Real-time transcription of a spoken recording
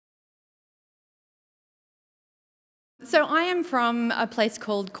So I am from a place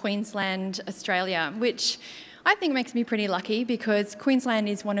called Queensland, Australia, which I think makes me pretty lucky because Queensland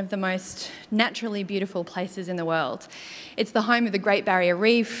is one of the most naturally beautiful places in the world. It's the home of the Great Barrier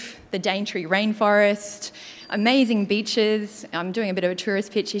Reef, the Daintree rainforest, amazing beaches. I'm doing a bit of a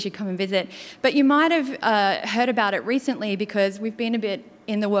tourist pitch, you should come and visit. But you might have heard about it recently because we've been a bit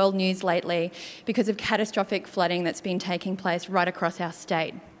in the world news lately because of catastrophic flooding that's been taking place right across our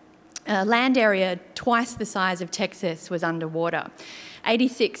state. A land area twice the size of Texas was underwater.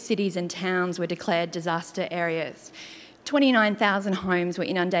 86 cities and towns were declared disaster areas. 29,000 homes were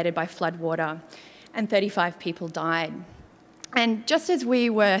inundated by floodwater and 35 people died. And just as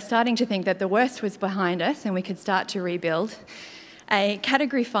we were starting to think that the worst was behind us and we could start to rebuild, a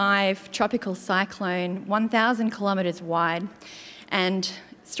Category 5 tropical cyclone, 1,000 kilometres wide and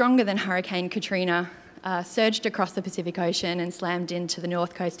stronger than Hurricane Katrina, surged across the Pacific Ocean and slammed into the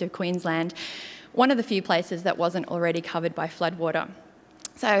north coast of Queensland, one of the few places that wasn't already covered by floodwater.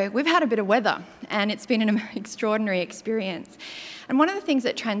 So we've had a bit of weather and it's been an extraordinary experience. And one of the things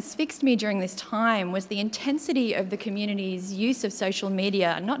that transfixed me during this time was the intensity of the community's use of social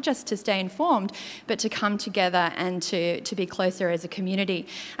media, not just to stay informed, but to come together and to be closer as a community.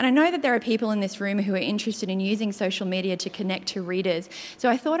 And I know that there are people in this room who are interested in using social media to connect to readers. So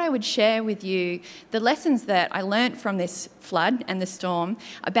I thought I would share with you the lessons that I learnt from this flood and the storm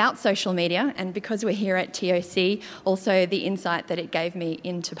about social media, and because we're here at TOC, also the insight that it gave me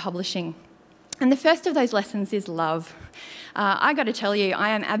into publishing. And the first of those lessons is love. I got to tell you, I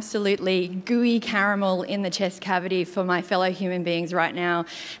am absolutely gooey caramel in the chest cavity for my fellow human beings right now.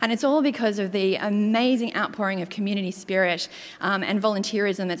 And it's all because of the amazing outpouring of community spirit and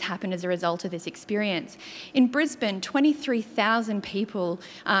volunteerism that's happened as a result of this experience. In Brisbane, 23,000 people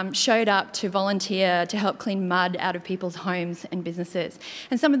showed up to volunteer to help clean mud out of people's homes and businesses.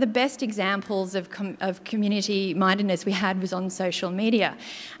 And some of the best examples of community mindedness we had was on social media.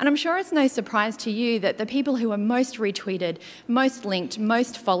 And I'm sure it's no surprise to you that the people who were most retweeted, most linked,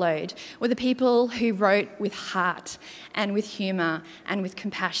 most followed were the people who wrote with heart and with humour and with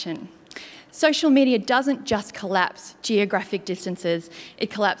compassion. Social media doesn't just collapse geographic distances, it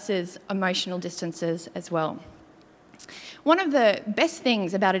collapses emotional distances as well. One of the best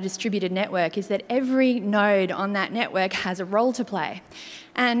things about a distributed network is that every node on that network has a role to play.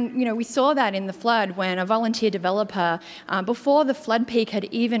 And we saw that in the flood when a volunteer developer, before the flood peak had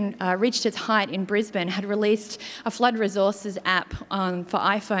even reached its height in Brisbane, had released a flood resources app for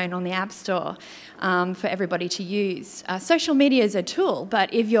iPhone on the App Store for everybody to use. Social media is a tool,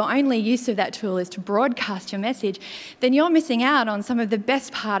 but if your only use of that tool is to broadcast your message, then you're missing out on some of the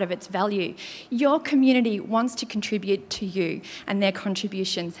best part of its value. Your community wants to contribute to you, and their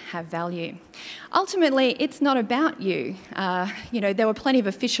contributions have value. Ultimately, it's not about you. There were plenty of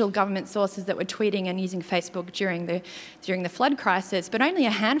official government sources that were tweeting and using Facebook during the flood crisis, but only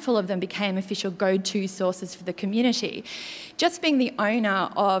a handful of them became official go-to sources for the community. Just being the owner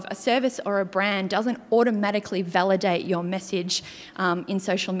of a service or a brand doesn't automatically validate your message in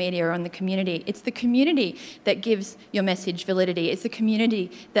social media or in the community. It's the community that gives your message validity. It's the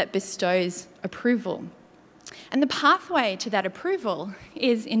community that bestows approval. And the pathway to that approval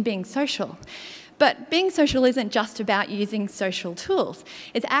is in being social. But being social isn't just about using social tools.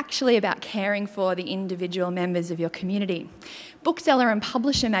 It's actually about caring for the individual members of your community. Bookseller and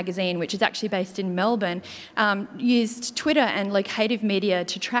Publisher magazine, which is actually based in Melbourne, used Twitter and locative media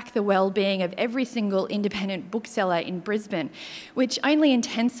to track the well-being of every single independent bookseller in Brisbane, which only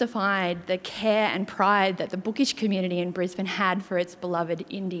intensified the care and pride that the bookish community in Brisbane had for its beloved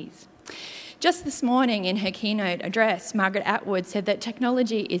indies. Just this morning in her keynote address, Margaret Atwood said that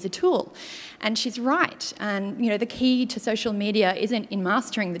technology is a tool, and she's right. And the key to social media isn't in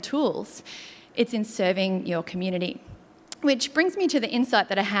mastering the tools, it's in serving your community. Which brings me to the insight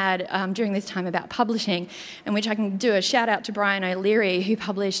that I had during this time about publishing, in which I can do a shout out to Brian O'Leary, who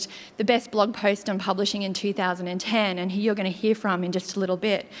published the best blog post on publishing in 2010, and who you're going to hear from in just a little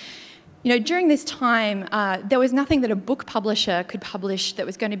bit. During this time, there was nothing that a book publisher could publish that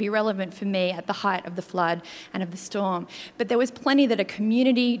was going to be relevant for me at the height of the flood and of the storm. But there was plenty that a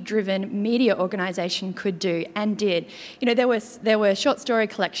community-driven media organisation could do and did. There were short story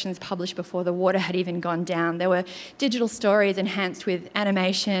collections published before the water had even gone down. There were digital stories enhanced with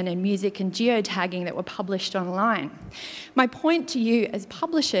animation and music and geotagging that were published online. My point to you as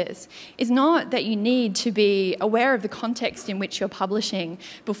publishers is not that you need to be aware of the context in which you're publishing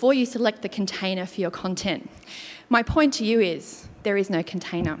before you select the container for your content. My point to you is there is no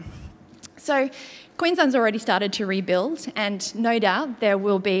container. So Queensland's already started to rebuild, and no doubt there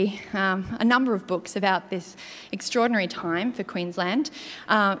will be a number of books about this extraordinary time for Queensland.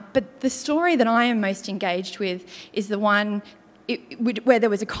 But the story that I am most engaged with is the one where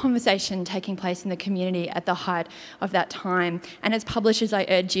there was a conversation taking place in the community at the height of that time. And as publishers, I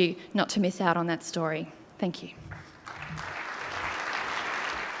urge you not to miss out on that story. Thank you.